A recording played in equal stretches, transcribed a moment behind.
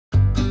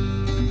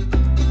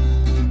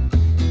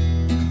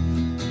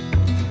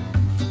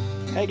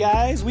Hey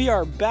guys, we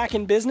are back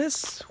in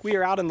business. We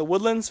are out in the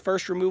Woodlands,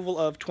 first removal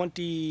of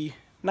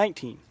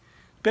 2019.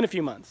 It's been a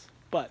few months,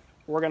 but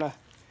we're gonna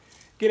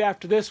get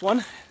after this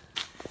one.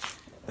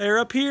 They're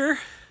up here,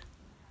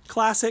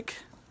 classic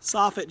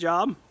soffit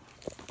job.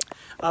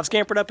 I've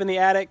scampered up in the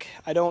attic.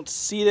 I don't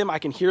see them, I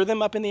can hear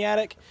them up in the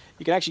attic.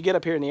 You can actually get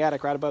up here in the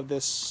attic right above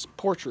this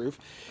porch roof,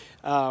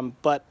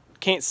 but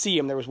can't see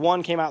them. There was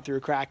one came out through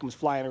a crack and was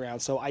flying around.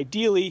 So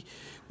ideally,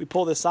 we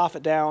pull this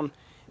soffit down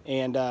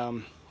and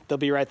they'll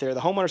be right there.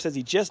 The homeowner says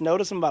he just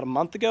noticed them about a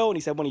month ago, and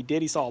he said when he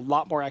did, he saw a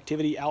lot more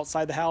activity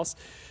outside the house.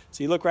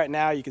 So you look right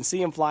now, you can see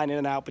them flying in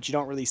and out, but you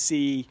don't really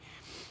see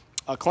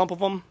a clump of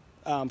them.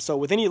 So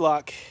with any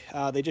luck,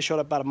 they just showed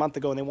up about a month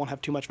ago and they won't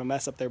have too much of a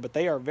mess up there, but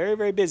they are very,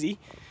 very busy.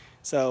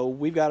 So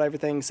we've got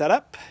everything set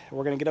up.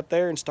 We're gonna get up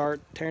there and start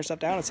tearing stuff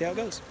down and see how it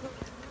goes.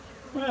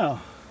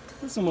 Well,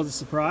 this one was a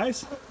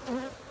surprise.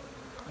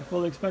 I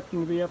fully expected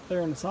them to be up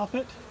there in the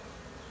soffit,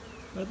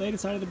 but they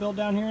decided to build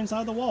down here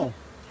inside the wall.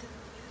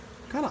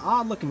 Kind of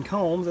odd looking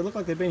combs. They look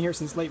like they've been here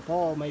since late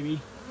fall, maybe.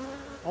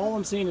 All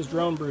I'm seeing is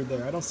drone brood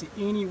there. I don't see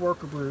any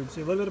worker brood.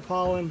 See a little bit of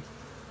pollen.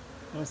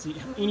 I don't see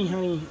any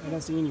honey. I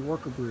don't see any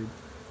worker brood.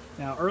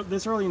 Now,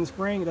 this early in the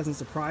spring, it doesn't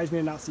surprise me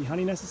to not see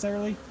honey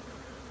necessarily.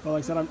 But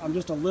like I said, I'm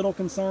just a little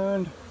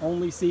concerned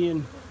only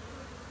seeing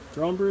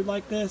drone brood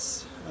like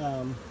this.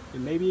 It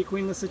may be a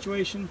queenless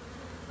situation,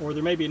 or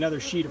there may be another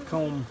sheet of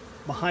comb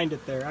behind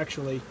it there.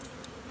 Actually,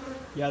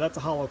 yeah, that's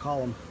a hollow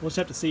column. We'll just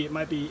have to see. It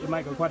might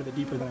go quite a bit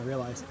deeper than I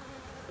realized.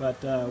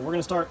 But we're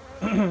gonna start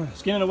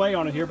skinning away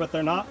on it here, but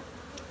they're not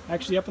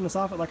actually up in the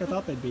soffit like I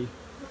thought they'd be.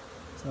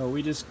 So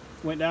we just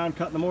went down,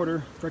 cut in the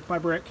mortar, brick by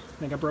brick. I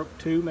think I broke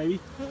 2 maybe,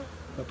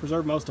 but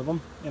preserved most of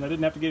them. And I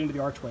didn't have to get into the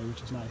archway,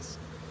 which is nice.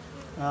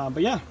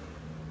 But yeah,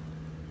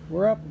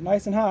 we're up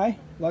nice and high.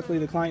 Luckily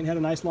the client had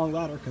a nice long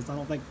ladder, because I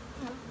don't think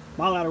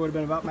my ladder would have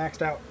been about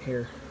maxed out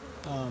here.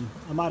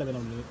 I might have been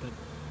able to do it, but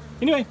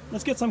anyway,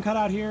 let's get some cut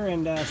out here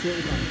and see what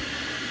we find.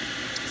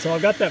 So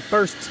I've got that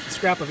first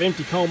scrap of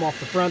empty comb off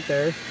the front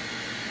there,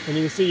 and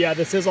you can see, yeah,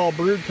 this is all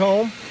brood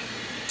comb.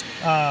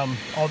 All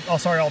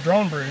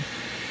drone brood.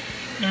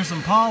 There's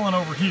some pollen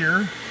over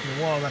here.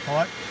 There was, I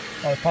thought.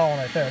 Oh, there's pollen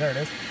right there. There it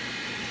is.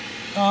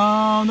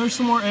 There's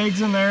some more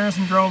eggs in there,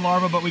 some drone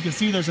larvae, but we can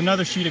see there's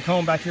another sheet of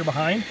comb back here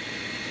behind.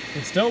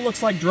 It still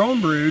looks like drone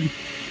brood,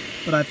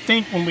 but I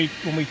think when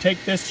we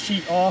take this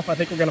sheet off, I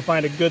think we're going to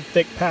find a good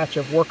thick patch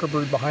of worker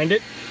brood behind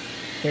it.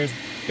 There's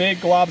big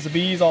globs of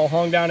bees all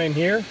hung down in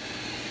here.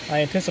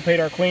 I anticipate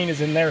our queen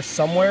is in there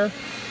somewhere.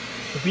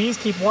 The bees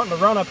keep wanting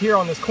to run up here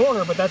on this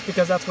corner, but that's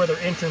because that's where their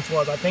entrance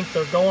was. I think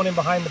they're going in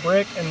behind the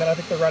brick, and then I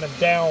think they're running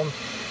down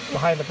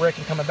behind the brick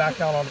and coming back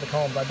down onto the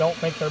combs. I don't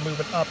think they're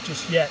moving up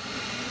just yet.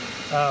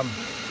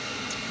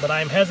 But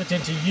I'm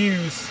hesitant to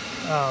use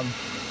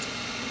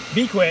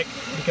Be Quick,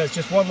 because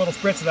just one little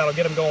spritz of that will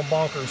get them going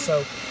bonkers.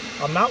 So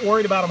I'm not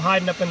worried about them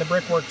hiding up in the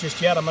brickwork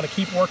just yet. I'm going to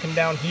keep working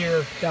down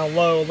here, down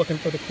low, looking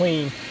for the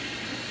queen.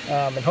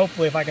 And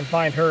hopefully if I can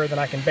find her, then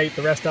I can bait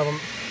the rest of them.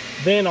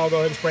 Then I'll go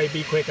ahead and spray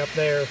Be Quick up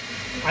there.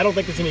 I don't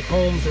think there's any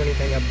combs or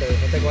anything up there.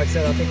 I think, like I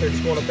said, I think they're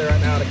just going up there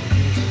right now to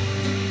confuse me.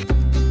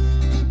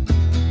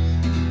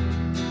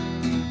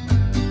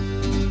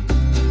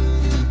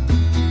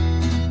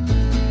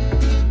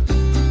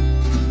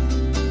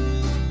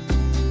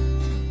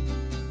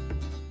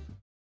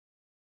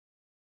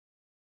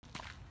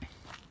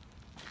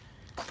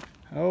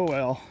 Oh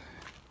well,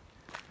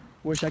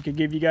 wish I could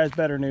give you guys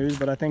better news,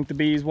 but I think the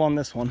bees won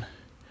this one,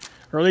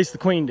 or at least the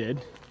queen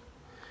did.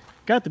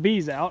 Got the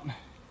bees out.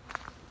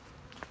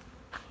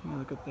 Let me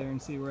look up there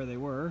and see where they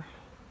were.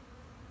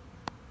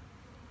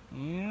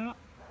 Yeah,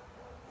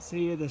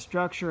 see the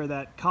structure of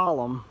that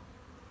column.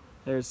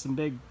 There's some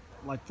big,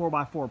 like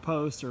 4x4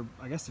 posts, or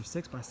I guess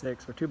they're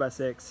 6x6 or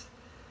 2x6,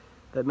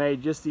 that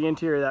made just the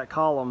interior of that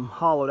column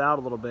hollowed out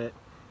a little bit.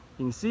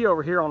 You can see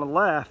over here on the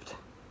left,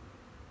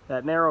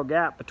 that narrow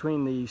gap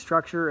between the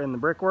structure and the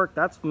brickwork.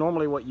 That's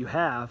normally what you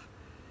have,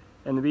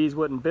 and the bees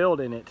wouldn't build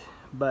in it.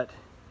 But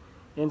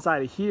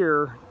inside of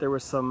here, there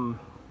was some,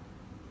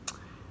 I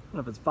don't know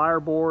if it's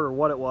fireboard or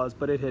what it was,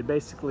 but it had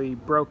basically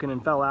broken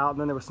and fell out, and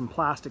then there was some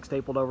plastic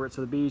stapled over it,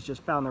 so the bees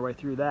just found their way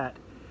through that,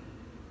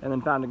 and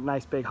then found a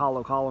nice big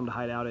hollow column to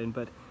hide out in.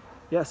 But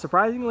yeah,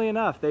 surprisingly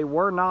enough, they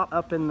were not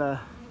up in the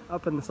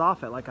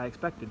soffit like I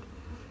expected.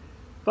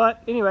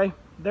 But anyway,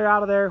 they're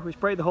out of there. We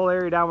sprayed the whole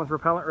area down with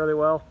repellent really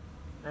well.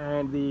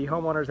 And the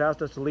homeowner's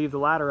asked us to leave the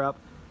ladder up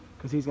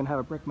because he's going to have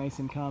a brick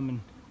mason come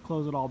and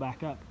close it all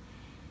back up.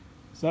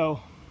 So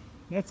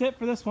that's it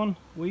for this one.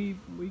 We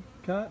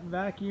cut and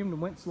vacuumed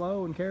and went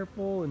slow and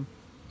careful, and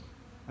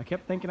I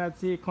kept thinking I'd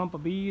see a clump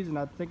of bees and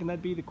I was thinking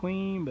that'd be the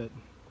queen, but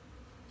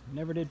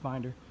never did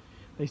find her.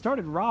 They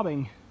started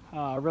robbing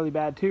really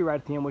bad too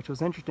right at the end, which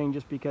was interesting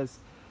just because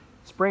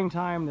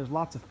springtime, there's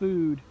lots of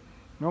food.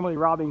 Normally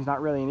robbing's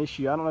not really an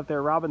issue. I don't know if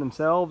they're robbing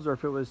themselves or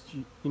if it was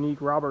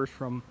unique robbers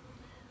from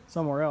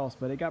somewhere else,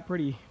 but it got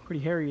pretty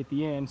hairy at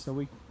the end, so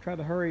we tried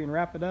to hurry and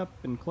wrap it up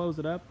and close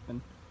it up.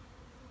 And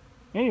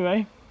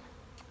anyway,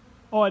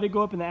 oh, I did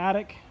go up in the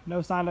attic.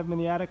 No sign of them in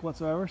the attic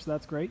whatsoever, so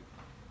that's great.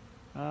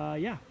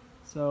 Yeah,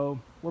 So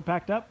we're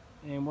packed up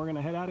and we're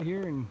gonna head out of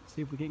here and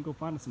see if we can go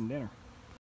find us some dinner.